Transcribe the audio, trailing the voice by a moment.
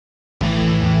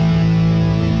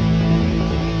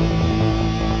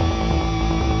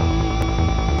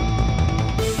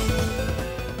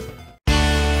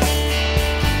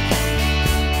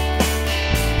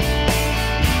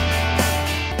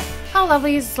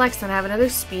lovelies, it's Lex, and I have another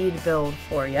speed build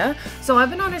for you. So I've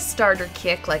been on a starter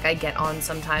kick like I get on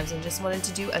sometimes and just wanted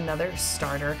to do another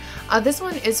starter. This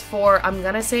one is for, I'm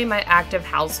gonna say my active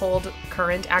household,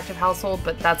 current active household,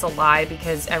 but that's a lie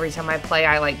because every time I play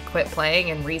I like quit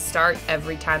playing and restart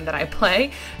every time that I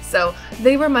play. So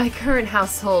they were my current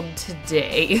household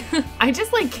today. I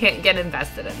just like can't get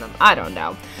invested in them. I don't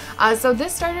know. So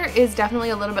this starter is definitely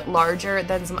a little bit larger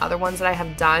than some other ones that I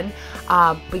have done.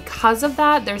 Because of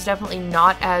that, there's definitely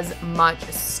not as much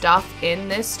stuff in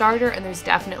this starter, and there's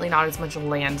definitely not as much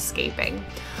landscaping.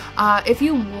 If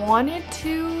you wanted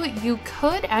to, you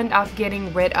could end up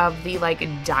getting rid of the like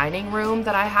dining room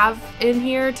that I have in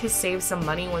here to save some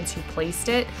money once you placed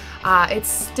it. It's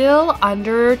still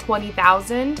under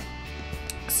 20,000.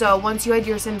 So once you had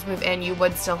your Sims move in, you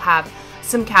would still have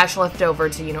some cash left over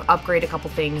to, you know, upgrade a couple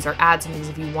things or add some things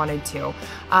if you wanted to.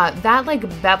 That like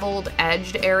beveled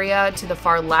edged area to the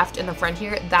far left in the front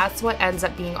here, that's what ends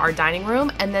up being our dining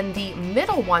room. And then the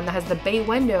middle one that has the bay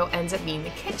window ends up being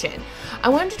the kitchen. I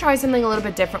wanted to try something a little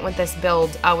bit different with this build,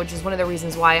 which is one of the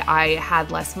reasons why I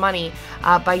had less money,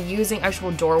 by using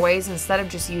actual doorways instead of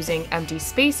just using empty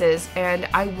spaces. And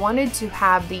I wanted to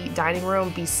have the dining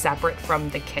room be separate from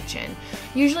the kitchen.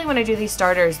 Usually when I do these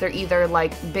starters, they're either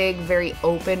like big, very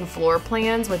open floor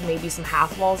plans with maybe some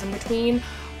half walls in between,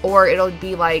 or it'll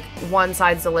be like one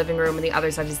side's the living room and the other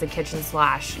side is the kitchen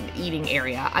slash eating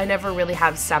area. I never really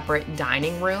have separate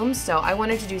dining rooms, so I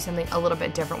wanted to do something a little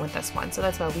bit different with this one, so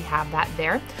that's why we have that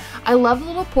there. I love the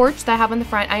little porch that I have on the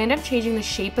front. I end up changing the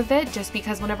shape of it just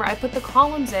because whenever I put the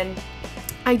columns in,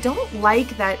 I don't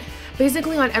like that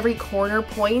basically on every corner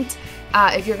point,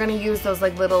 if you're gonna use those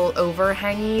like little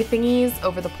overhangy thingies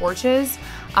over the porches,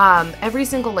 every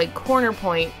single like corner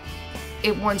point,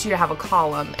 it wants you to have a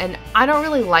column, and I don't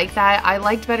really like that. I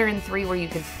liked better in 3 where you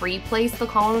could free place the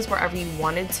columns wherever you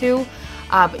wanted to,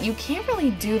 but you can't really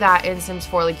do that in Sims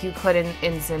 4 like you could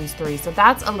in Sims 3, so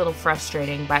that's a little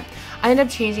frustrating. But I end up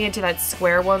changing it to that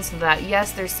square one so that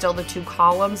yes, there's still the 2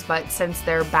 columns, but since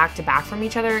they're back to back from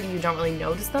each other, you don't really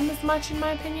notice them as much in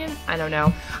my opinion. I don't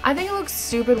know. I think it looks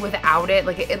stupid without it.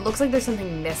 Like it looks like there's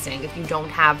something missing if you don't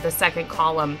have the second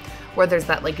column where there's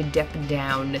that like a dip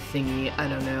down thingy. I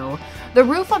don't know. The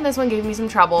roof on this one gave me some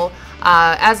trouble.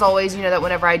 As always, you know that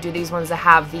whenever I do these ones that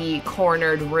have the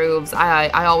cornered roofs, I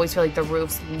always feel like the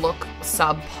roofs look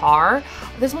subpar.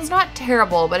 This one's not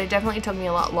terrible, but it definitely took me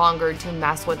a lot longer to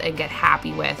mess with and get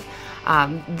happy with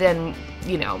than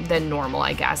normal,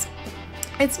 I guess.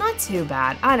 It's not too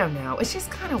bad. I don't know. It's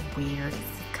just kind of weird.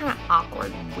 It's kind of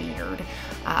awkward and weird.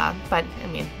 But I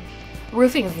mean,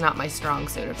 roofing is not my strong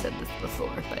suit. I've said this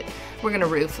before, but we're gonna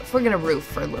roof. We're gonna roof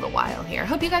for a little while here.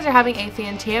 Hope you guys are having a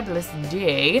fantabulous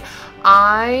day.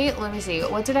 Let me see,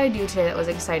 what did I do today that was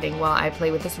exciting? Well, I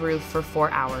played with this roof for 4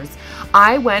 hours.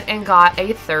 I went and got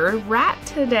a 3rd rat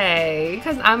today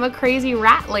because I'm a crazy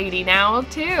rat lady now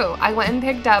too. I went and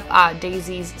picked up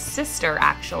Daisy's sister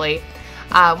actually.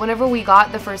 Whenever we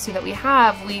got the first 2 that we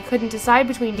have, we couldn't decide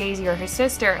between Daisy or her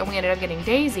sister, and we ended up getting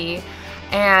Daisy.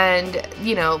 And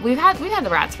you know, we've had the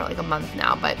rats for like a month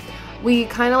now, but we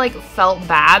kind of like felt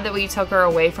bad that we took her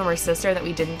away from her sister, that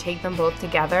we didn't take them both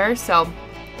together. So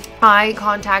I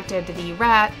contacted the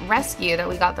rat rescue that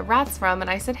we got the rats from, and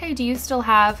I said, hey, do you still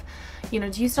have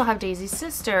Daisy's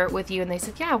sister with you? And they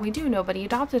said, yeah, we do. Nobody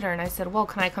adopted her. And I said, well,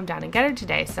 can I come down and get her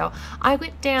today? So I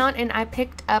went down and I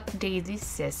picked up Daisy's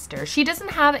sister. She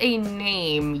doesn't have a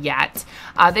name yet.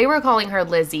 They were calling her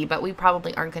Lizzie, but we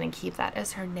probably aren't going to keep that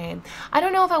as her name. I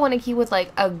don't know if I want to keep with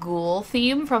like a ghoul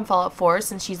theme from Fallout 4,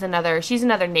 since she's another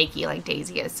Nakey like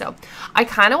Daisy is. So I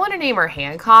kind of want to name her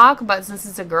Hancock, but since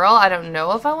it's a girl, I don't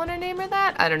know if I want to name her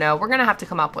that. I don't know. We're going to have to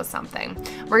come up with something.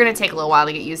 We're going to take a little while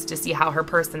to get used to see how her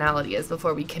personality is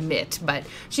before we commit, but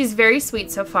she's very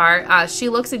sweet so far. She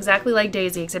looks exactly like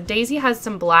Daisy, except Daisy has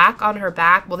some black on her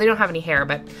back. Well, they don't have any hair,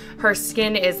 but her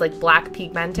skin is like black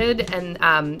pigmented,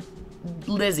 and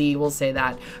Lizzie will say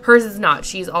that. Hers is not.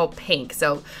 She's all pink.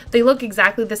 So they look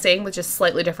exactly the same with just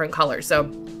slightly different colors. So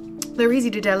they're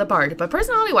easy to tell apart, but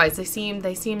personality-wise, they seem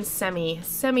semi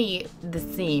the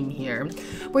same here.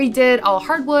 We did all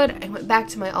hardwood. I went back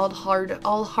to my all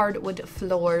hardwood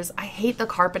floors. I hate the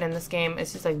carpet in this game.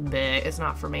 It's just like bleh, it's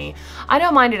not for me. I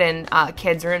don't mind it in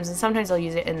kids' rooms, and sometimes I'll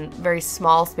use it in very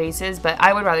small spaces, but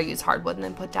I would rather use hardwood and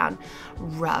then put down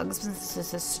rugs. Since this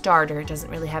is a starter, it doesn't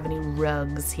really have any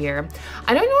rugs here.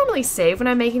 I don't normally save when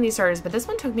I'm making these starters, but this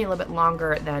one took me a little bit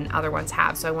longer than other ones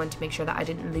have, so I wanted to make sure that I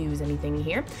didn't lose anything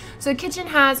here. So the kitchen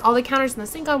has all the counters and the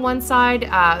sink on one side,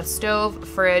 stove,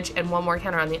 fridge, and one more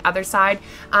counter on the other side.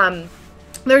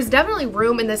 There's definitely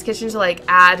room in this kitchen to like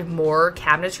add more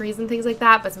cabinetries and things like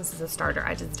that, but since it's a starter,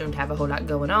 I just don't have a whole lot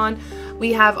going on.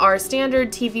 We have our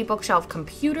standard TV, bookshelf,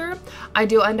 computer. I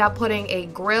do end up putting a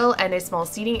grill and a small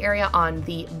seating area on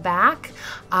the back.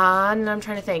 And I'm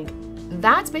trying to think.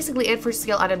 That's basically it for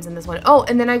skill items in this one. Oh,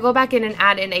 and then I go back in and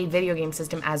add in a video game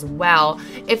system as well.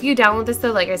 If you download this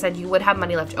though, like I said, you would have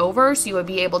money left over, so you would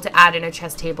be able to add in a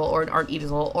chess table or an art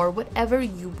easel or whatever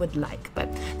you would like. But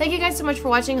thank you guys so much for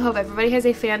watching. I hope everybody has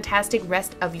a fantastic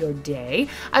rest of your day.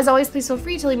 As always, please feel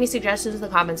free to leave me suggestions in the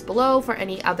comments below for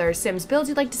any other Sims builds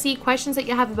you'd like to see, questions that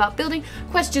you have about building,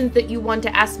 questions that you want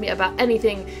to ask me about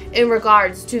anything in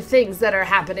regards to things that are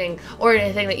happening, or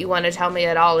anything that you want to tell me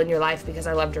at all in your life, because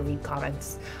I love to read comments.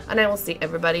 And I will see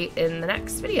everybody in the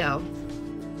next video.